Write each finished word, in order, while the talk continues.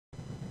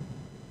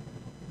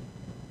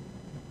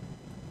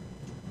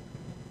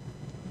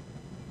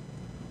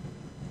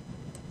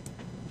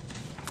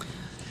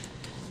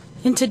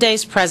In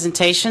today's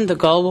presentation, the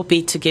goal will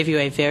be to give you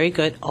a very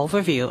good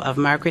overview of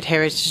Margaret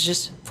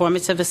Heritage's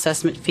formative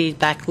assessment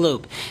feedback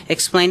loop,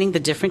 explaining the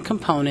different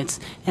components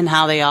and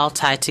how they all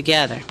tie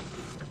together.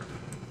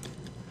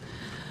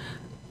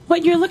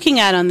 What you're looking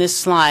at on this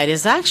slide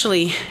is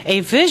actually a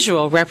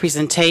visual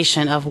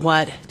representation of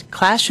what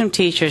classroom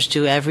teachers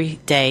do every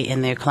day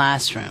in their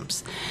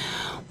classrooms.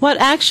 What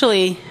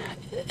actually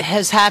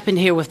has happened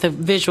here with the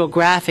visual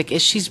graphic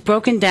is she's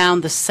broken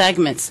down the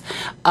segments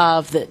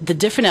of the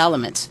different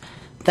elements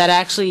that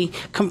actually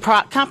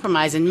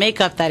comprise and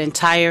make up that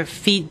entire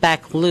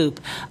feedback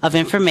loop of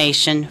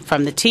information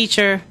from the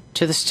teacher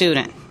to the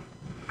student.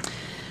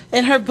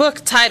 In her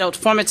book titled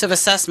Formative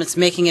Assessments,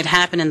 Making It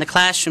Happen in the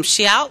Classroom,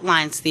 she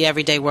outlines the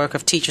everyday work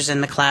of teachers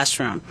in the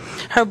classroom.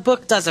 Her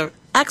book does an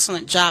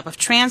excellent job of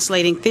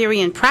translating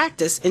theory and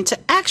practice into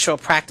actual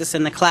practice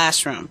in the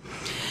classroom.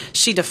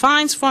 She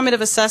defines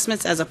formative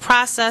assessments as a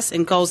process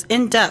and goes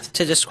in depth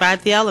to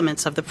describe the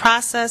elements of the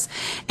process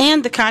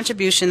and the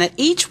contribution that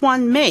each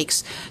one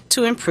makes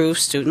to improve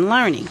student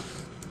learning.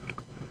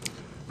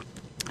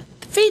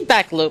 The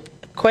feedback loop,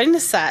 according to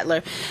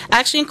Sadler,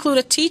 actually include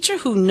a teacher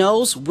who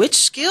knows which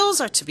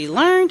skills are to be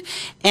learned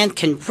and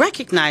can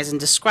recognize and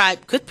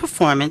describe good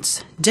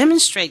performance,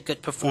 demonstrate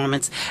good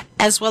performance,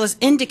 as well as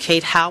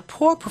indicate how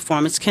poor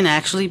performance can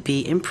actually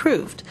be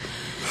improved.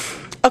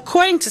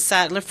 According to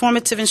Sadler,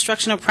 formative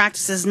instructional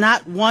practice is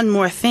not one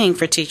more thing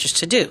for teachers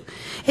to do.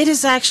 It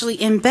is actually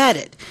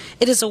embedded.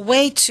 It is a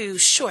way to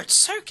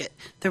short-circuit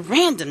the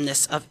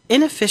randomness of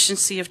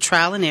inefficiency of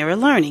trial and error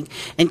learning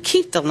and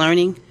keep the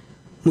learning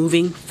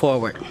moving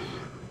forward.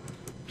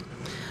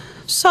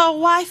 So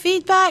why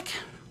feedback?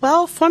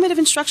 Well, formative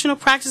instructional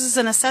practices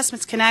and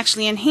assessments can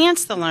actually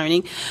enhance the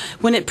learning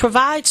when it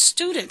provides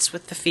students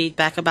with the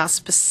feedback about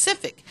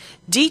specific,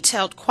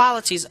 detailed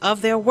qualities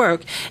of their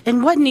work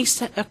and what needs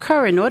to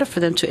occur in order for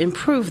them to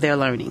improve their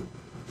learning.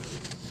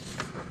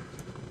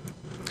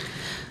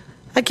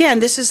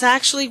 Again, this is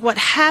actually what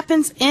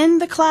happens in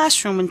the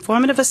classroom when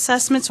formative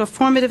assessments or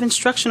formative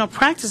instructional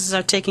practices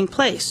are taking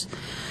place.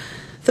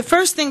 The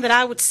first thing that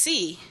I would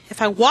see if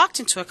I walked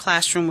into a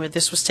classroom where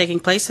this was taking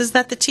place is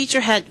that the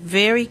teacher had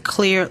very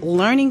clear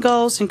learning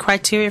goals and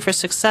criteria for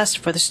success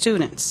for the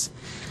students.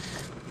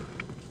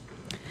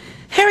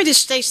 Heritage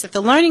states that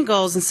the learning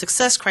goals and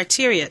success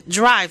criteria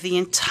drive the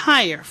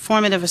entire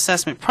formative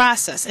assessment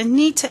process and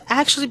need to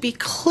actually be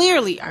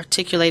clearly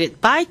articulated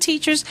by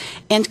teachers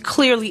and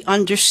clearly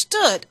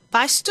understood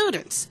by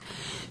students.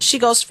 She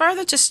goes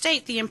further to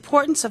state the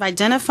importance of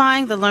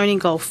identifying the learning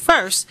goal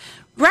first,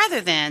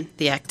 rather than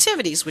the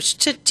activities which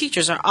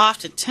teachers are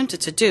often tempted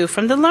to do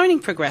from the learning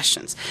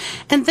progressions,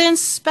 and then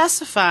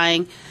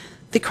specifying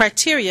the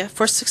criteria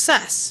for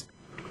success.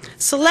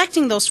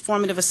 Selecting those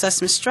formative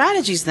assessment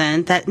strategies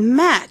then that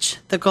match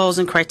the goals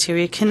and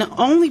criteria can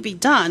only be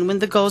done when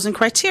the goals and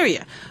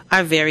criteria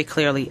are very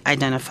clearly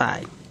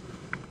identified.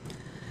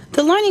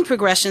 The learning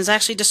progressions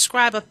actually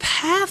describe a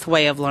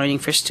pathway of learning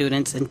for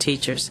students and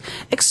teachers.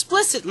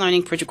 Explicit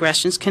learning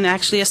progressions can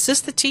actually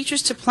assist the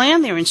teachers to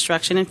plan their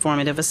instruction in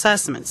formative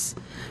assessments.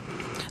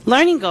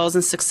 Learning goals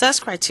and success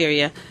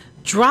criteria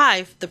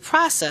drive the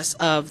process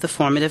of the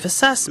formative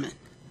assessment.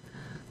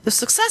 The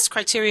success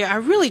criteria are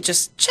really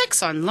just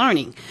checks on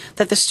learning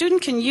that the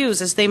student can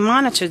use as they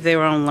monitor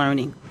their own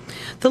learning.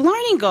 The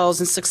learning goals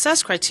and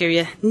success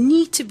criteria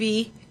need to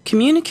be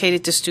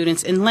communicated to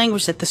students in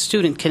language that the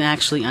student can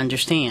actually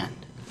understand.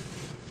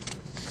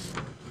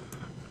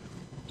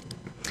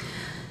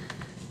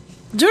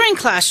 During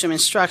classroom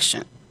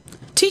instruction,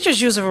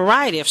 teachers use a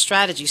variety of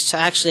strategies to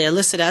actually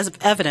elicit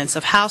evidence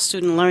of how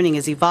student learning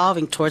is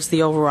evolving towards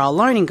the overall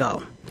learning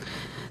goal.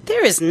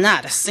 There is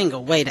not a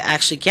single way to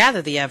actually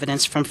gather the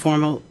evidence from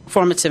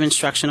formative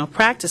instructional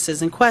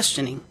practices and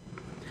questioning.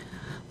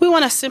 We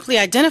want to simply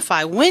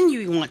identify when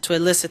you want to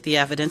elicit the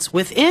evidence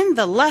within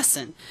the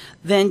lesson,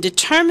 then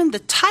determine the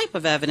type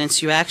of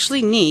evidence you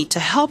actually need to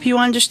help you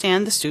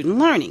understand the student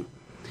learning.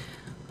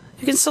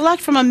 You can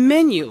select from a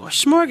menu or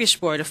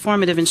smorgasbord of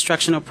formative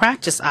instructional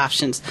practice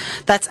options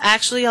that's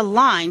actually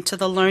aligned to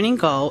the learning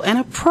goal and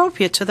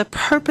appropriate to the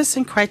purpose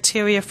and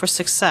criteria for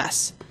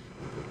success.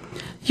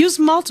 Use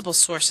multiple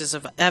sources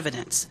of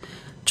evidence.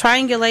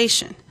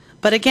 Triangulation.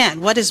 But again,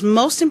 what is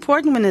most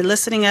important when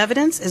eliciting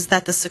evidence is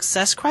that the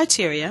success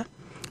criteria,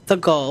 the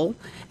goal,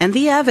 and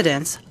the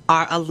evidence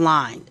are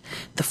aligned.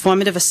 The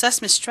formative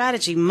assessment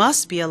strategy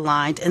must be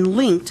aligned and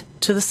linked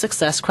to the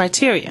success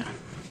criteria.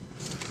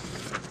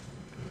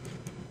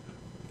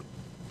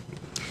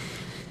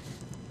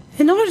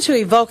 In order to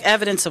evoke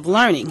evidence of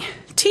learning,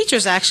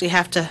 teachers actually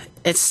have to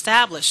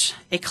establish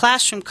a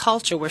classroom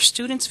culture where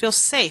students feel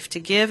safe to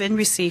give and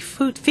receive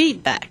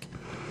feedback.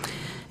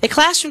 A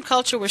classroom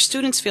culture where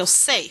students feel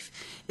safe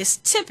is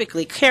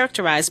typically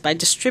characterized by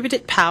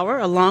distributed power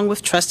along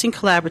with trusting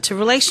collaborative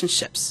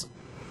relationships.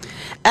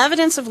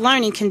 Evidence of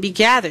learning can be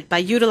gathered by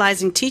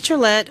utilizing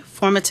teacher-led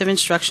formative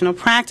instructional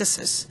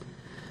practices,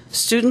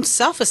 student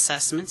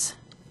self-assessments,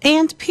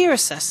 and peer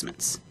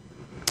assessments.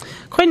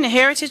 According to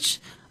Heritage,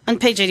 on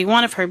page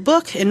 81 of her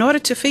book, in order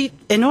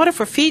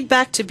for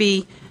feedback to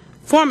be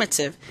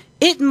formative,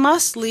 it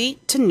must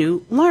lead to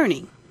new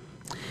learning.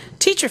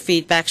 Teacher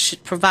feedback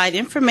should provide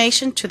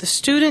information to the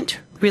student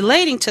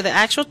relating to the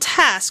actual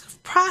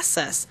task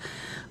process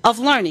of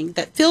learning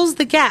that fills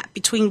the gap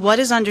between what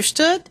is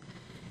understood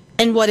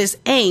and what is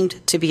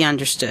aimed to be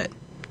understood.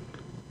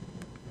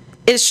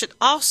 It should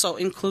also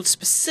include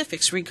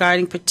specifics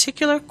regarding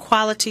particular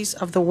qualities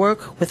of the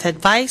work with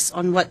advice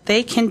on what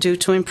they can do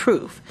to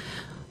improve.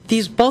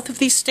 Both of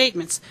these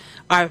statements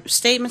are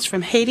statements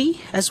from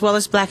Haiti as well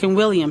as Black and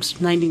Williams'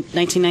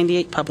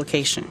 1998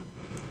 publication.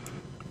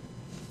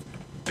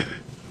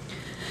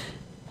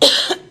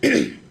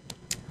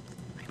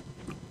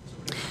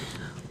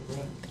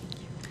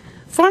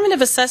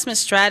 Formative assessment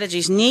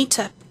strategies need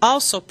to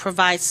also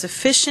provide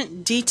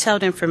sufficient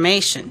detailed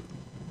information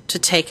to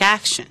take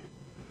action.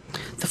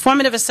 The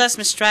formative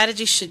assessment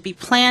strategy should be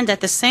planned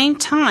at the same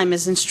time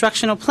as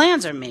instructional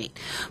plans are made,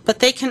 but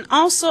they can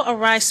also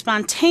arise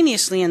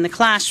spontaneously in the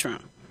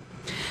classroom.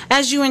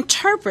 As you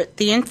interpret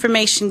the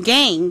information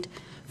gained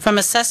from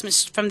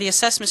the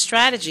assessment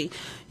strategy,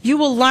 you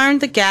will learn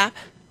the gap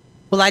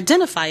will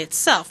identify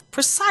itself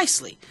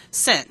precisely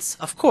since,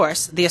 of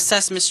course, the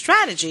assessment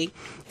strategy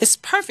is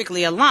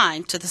perfectly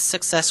aligned to the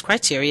success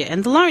criteria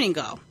and the learning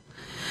goal.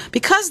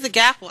 Because the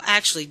gap will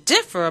actually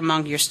differ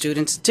among your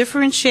students,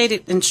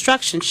 differentiated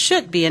instruction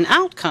should be an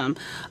outcome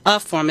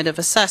of formative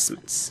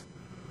assessments.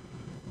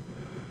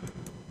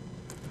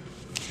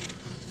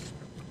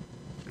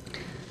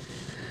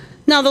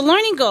 Now, the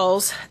learning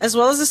goals, as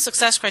well as the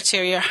success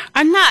criteria,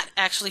 are not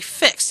actually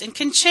fixed and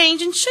can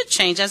change and should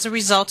change as a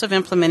result of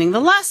implementing the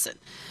lesson.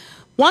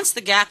 Once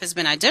the gap has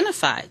been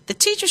identified, the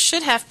teacher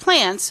should have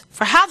plans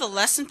for how the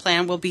lesson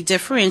plan will be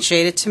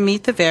differentiated to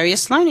meet the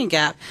various learning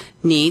gap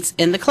needs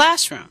in the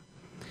classroom.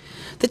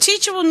 The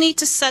teacher will need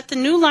to set the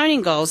new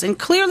learning goals and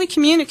clearly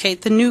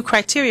communicate the new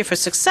criteria for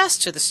success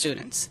to the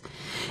students.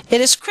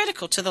 It is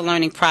critical to the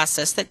learning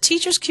process that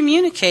teachers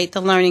communicate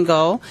the learning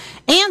goal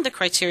and the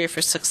criteria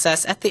for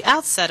success at the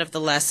outset of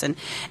the lesson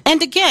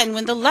and again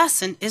when the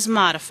lesson is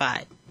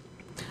modified.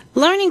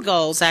 Learning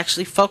goals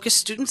actually focus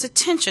students'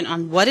 attention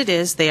on what it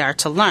is they are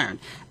to learn,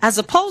 as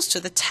opposed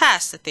to the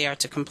tasks that they are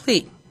to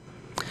complete.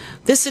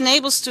 This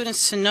enables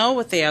students to know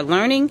what they are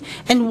learning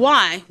and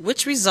why,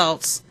 which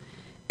results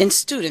in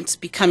students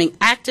becoming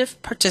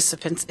active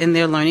participants in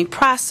their learning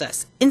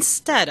process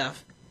instead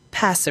of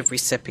passive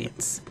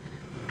recipients.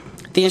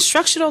 The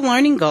instructional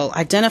learning goal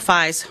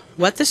identifies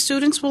what the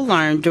students will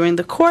learn during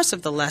the course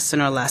of the lesson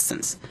or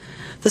lessons.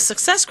 The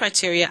success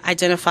criteria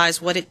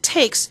identifies what it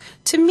takes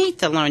to meet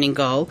the learning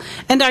goal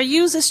and are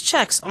used as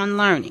checks on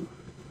learning.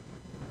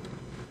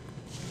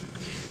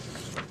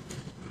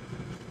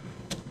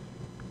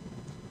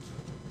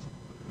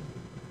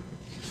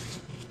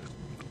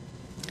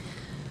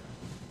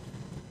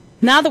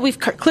 Now that we've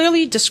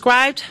clearly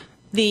described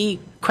the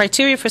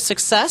criteria for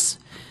success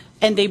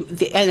and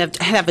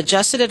have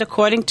adjusted it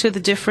according to the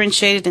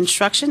differentiated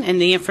instruction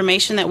and the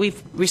information that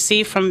we've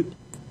received from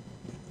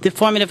the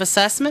formative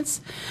assessments,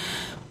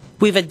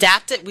 we've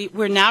adapted.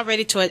 We're now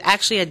ready to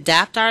actually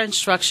adapt our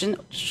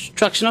instructional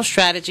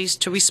strategies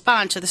to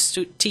respond to the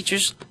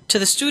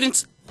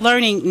students'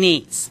 learning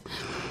needs.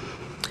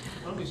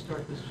 Why don't we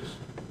start this?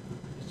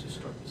 Let's just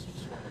start this.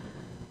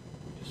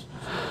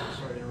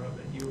 Sorry to interrupt.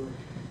 You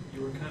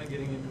were kind of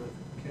getting into a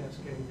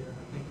cascade there. I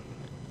think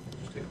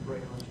just take a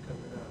break and let you cut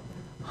it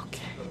out.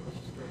 Okay. Let's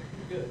just start.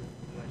 You're good.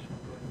 I just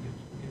want to go ahead and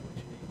get what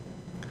you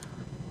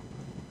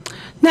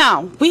need.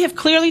 Now, we have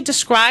clearly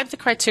described the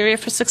criteria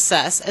for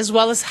success as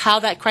well as how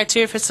that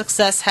criteria for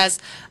success has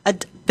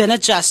been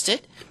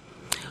adjusted.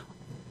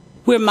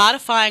 We're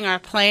modifying our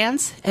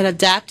plans and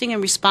adapting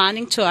and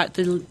responding to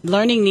the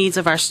learning needs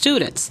of our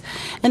students.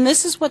 And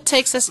this is what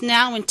takes us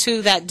now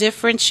into that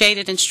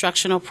differentiated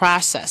instructional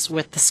process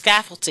with the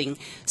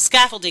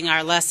scaffolding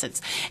our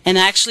lessons and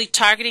actually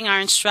targeting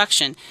our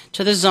instruction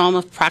to the zone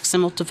of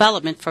proximal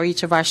development for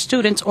each of our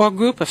students or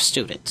group of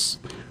students.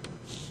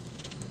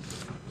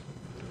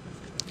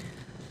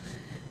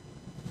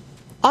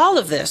 All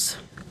of this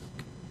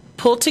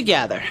pulled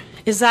together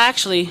is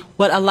actually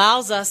what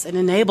allows us and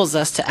enables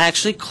us to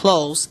actually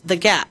close the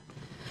gap.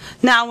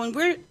 Now, when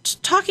we're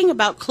talking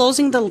about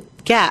closing the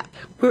gap,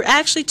 we're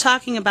actually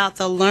talking about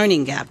the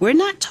learning gap. We're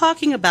not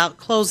talking about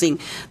closing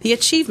the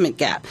achievement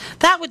gap.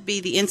 That would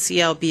be the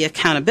NCLB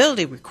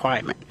accountability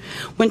requirement.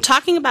 When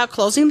talking about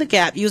closing the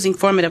gap using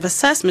formative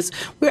assessments,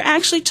 we're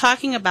actually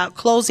talking about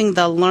closing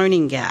the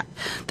learning gap,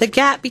 the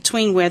gap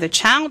between where the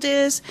child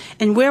is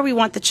and where we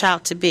want the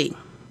child to be.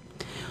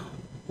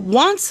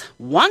 Once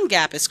one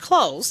gap is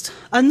closed,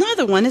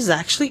 another one is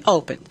actually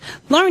opened.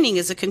 Learning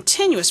is a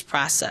continuous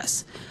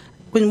process.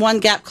 When one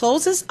gap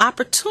closes,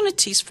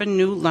 opportunities for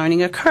new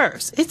learning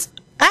occurs. It's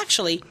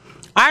actually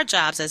our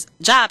job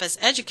as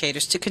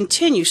educators to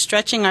continue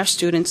stretching our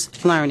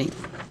students' learning.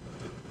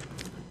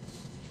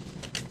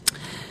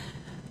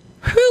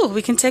 Whew,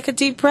 we can take a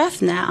deep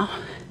breath now.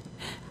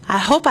 I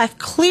hope I've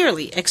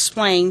clearly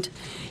explained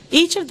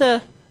each of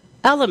the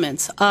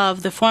elements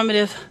of the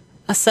formative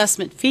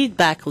assessment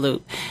feedback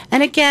loop.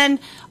 And again,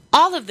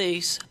 All of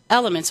these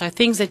elements are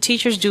things that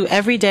teachers do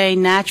every day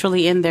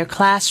naturally in their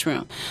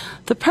classroom.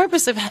 The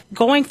purpose of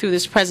going through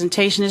this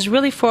presentation is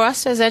really for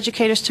us as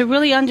educators to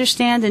really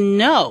understand and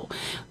know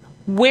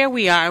where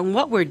we are and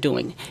what we're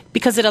doing,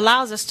 because it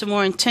allows us to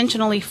more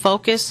intentionally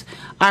focus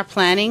our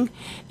planning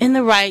in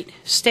the right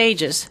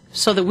stages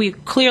so that we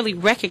clearly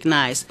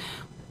recognize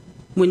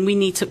when we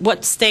need to,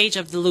 what stage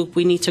of the loop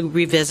we need to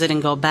revisit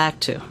and go back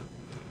to.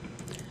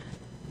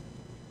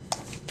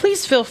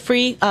 Please feel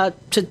free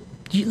to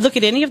look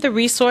at any of the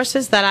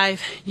resources that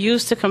I've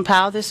used to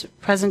compile this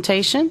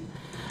presentation,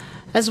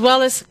 as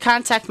well as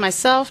contact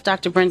myself,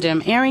 Dr. Brenda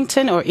M.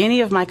 Arrington, or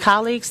any of my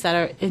colleagues that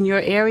are in your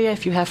area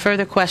if you have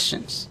further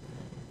questions.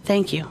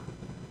 Thank you.